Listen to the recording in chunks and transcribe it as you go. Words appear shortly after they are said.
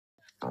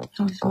I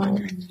was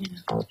wondering,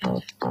 if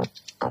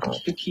I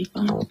should keep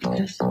on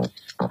because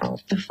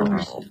the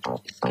force,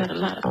 it's got a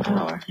lot of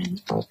power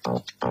and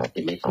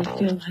it makes me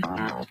feel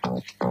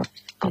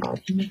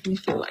like it makes me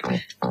feel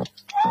like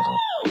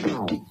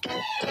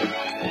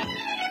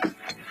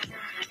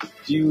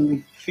Do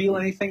you feel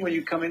anything when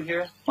you come in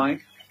here,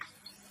 Mike?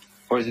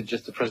 Or is it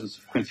just the presence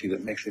of Quincy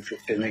that makes it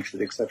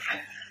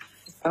exceptional?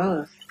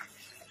 both.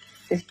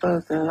 It's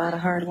both a lot of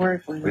hard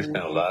work. We spent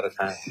a lot of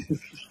time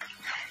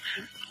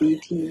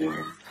BT and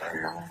at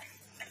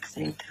the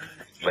same time.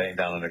 laying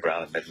down on the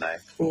ground at midnight.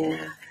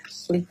 Yeah,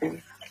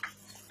 sleeping.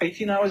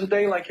 18 hours a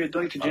day like you're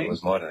doing to Oh, it James?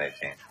 was more than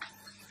 18.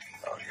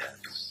 Oh,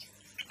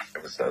 yeah.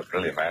 It was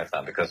really a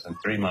marathon because in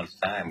 3 months'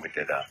 time we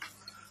did a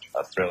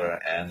thriller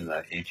and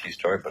an E.G.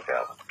 storybook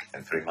album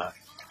in 3 months.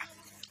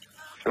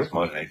 It was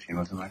more than 18,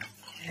 wasn't it?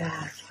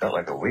 Yeah. It felt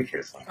like a week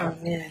or something. Oh,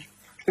 yeah.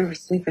 We were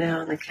sleeping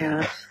out on the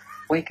couch.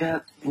 Wake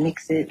up,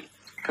 mix it,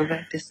 go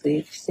back to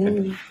sleep.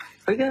 Sing,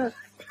 wake up.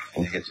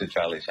 And you get your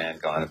Charlie's hand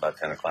going about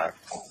 10 o'clock.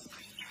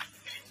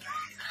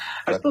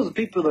 I suppose the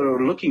people that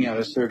are looking at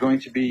us are going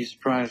to be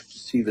surprised to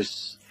see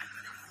this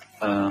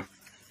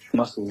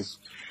muscles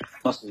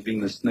being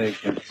the snake.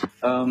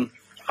 How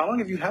long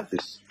have you had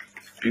this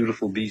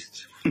beautiful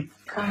beast?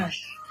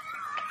 Gosh.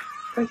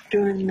 I was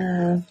doing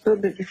a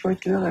little bit before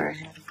Thriller. I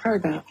had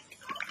probably about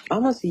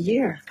almost a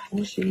year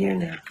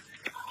now.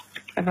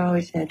 I've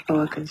always had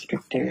boa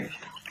constrictors.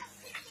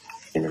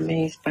 Been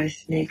amazed by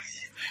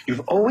snakes. You've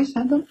always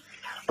had them?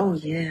 Oh,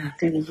 yeah,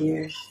 through the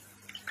years.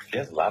 She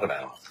has a lot of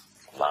animals.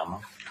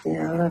 Llama.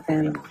 Yeah, I love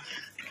animals.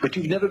 But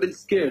you've never been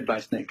scared by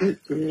snakes?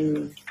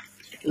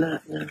 No.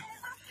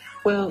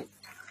 Well,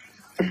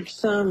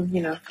 some,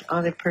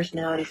 all their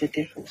personalities are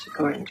different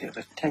according to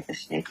what type of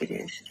snake it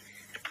is.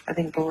 I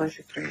think boas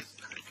are great.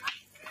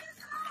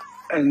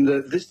 And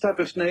this type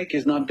of snake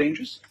is not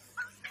dangerous?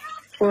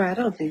 Well, I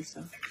don't think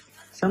so.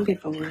 Some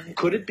people would.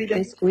 Could it be They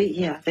dangerous? squeeze.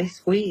 Yeah, they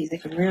squeeze. They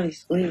can really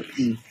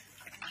squeeze.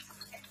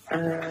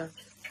 I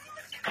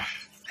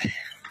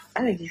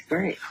think he's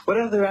great. What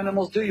other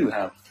animals do you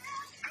have?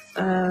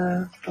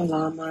 A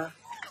llama,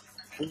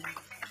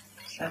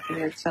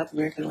 South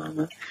American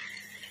llama,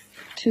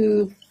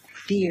 2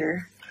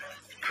 deer,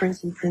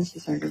 Prince and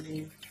Princess are the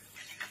name.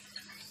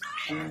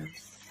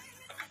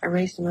 I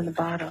raised them on the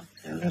bottom.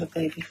 They're little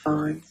baby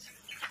fawns.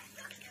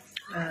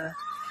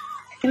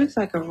 He looks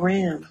like a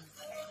ram,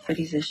 but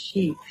he's a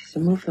sheep. He's a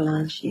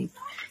Mouflon sheep.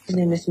 His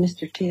name is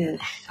Mr.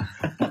 Tibbs.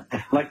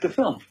 Like the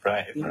film?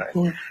 Right.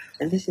 Yeah.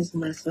 And this is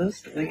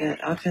mussels. I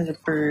got all kinds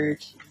of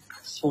birds,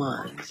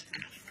 swans.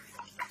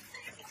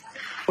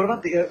 What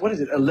about the what is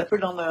it? A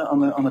leopard on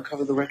the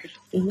cover of the record?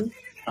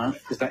 Mm-hmm.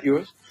 Is that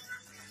yours?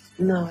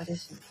 No, it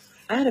isn't.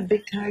 I had a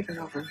big tiger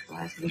over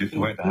last week. Did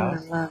you wait the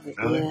house? I love it.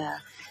 Really? Yeah,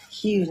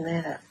 huge. And I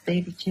had a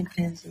baby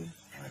chimpanzee.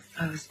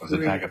 Was the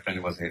tiger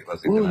friendly? Was he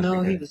Oh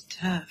no, he domesticated? was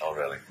tough. Oh,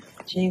 really?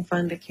 Jane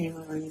Fonda came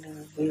over.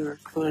 We were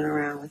fooling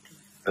around with him.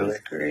 Really? It was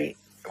great.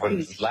 What, He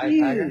was was it live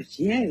huge. tiger?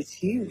 Yeah, he was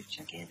huge.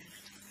 Gigantic.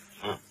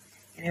 Hmm.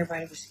 And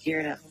everybody was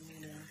scared of him.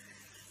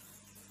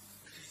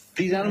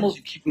 These animals,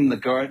 you keep them in the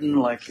garden,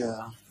 like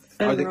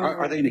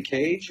are they in a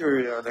cage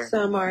or are they?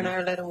 Some are, and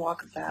I let them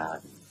walk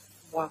about and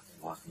walk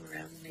them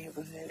around the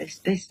neighborhood.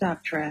 They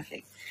stop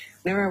traffic.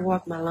 Whenever I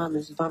walk my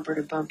llamas, bumper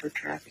to bumper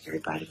traffic,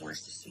 everybody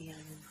wants to see him.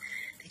 And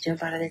they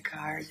jump out of their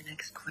cars and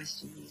ask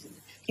questions. And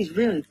he's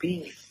really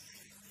big.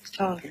 He's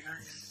taller than I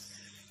am.